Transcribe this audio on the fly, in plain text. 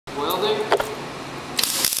Welding.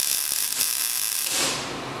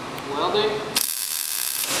 Welding.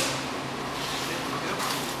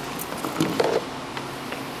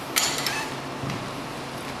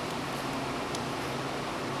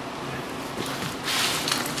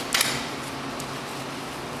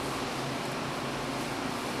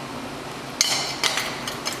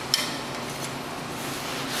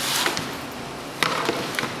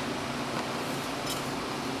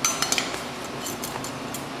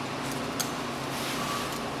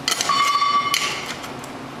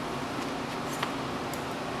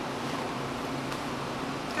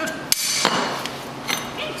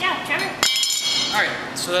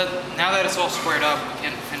 Alright, so now that it's all squared up, we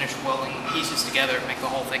can finish welding the pieces together, make the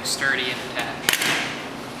whole thing sturdy and attached.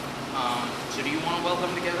 So do you want to weld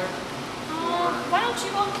them together? Why don't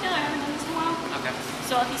you weld them together? I haven't done this in a while. Okay.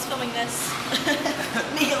 So while he's filming this,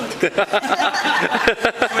 me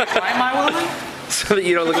Why am I welding? So that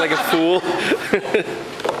you don't look like a fool.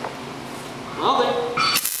 Welding.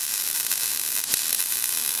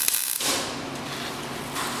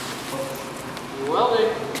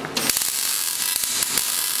 Welding.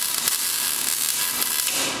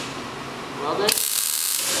 Welding.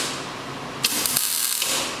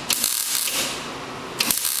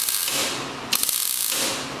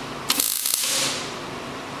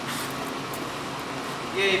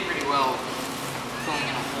 Yay, pretty well. Filling in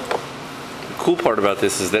a hole. The cool part about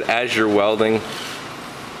this is that as you're welding,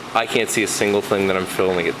 I can't see a single thing that I'm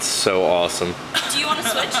filming. It's so awesome. do you want to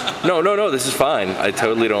switch? No, this is fine. I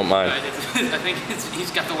totally don't mind. I think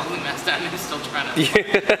he's got the welding mask down and he's still trying to...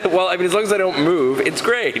 Yeah, well, I mean, as long as I don't move, it's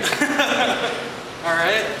great.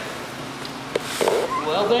 Alright.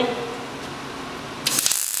 Welding.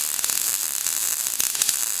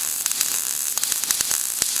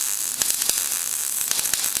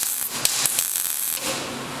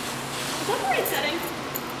 Is that the right setting?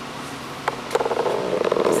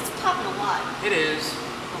 Because it's popping a lot. It is.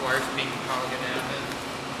 The wire's being probably good out of it.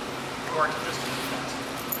 Or I can just move fast.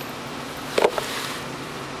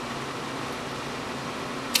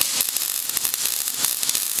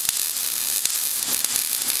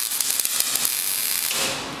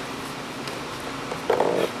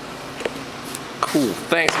 Cool.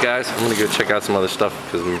 Thanks, guys. I'm gonna go check out some other stuff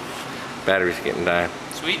because my battery's getting dying.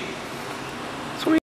 Sweet.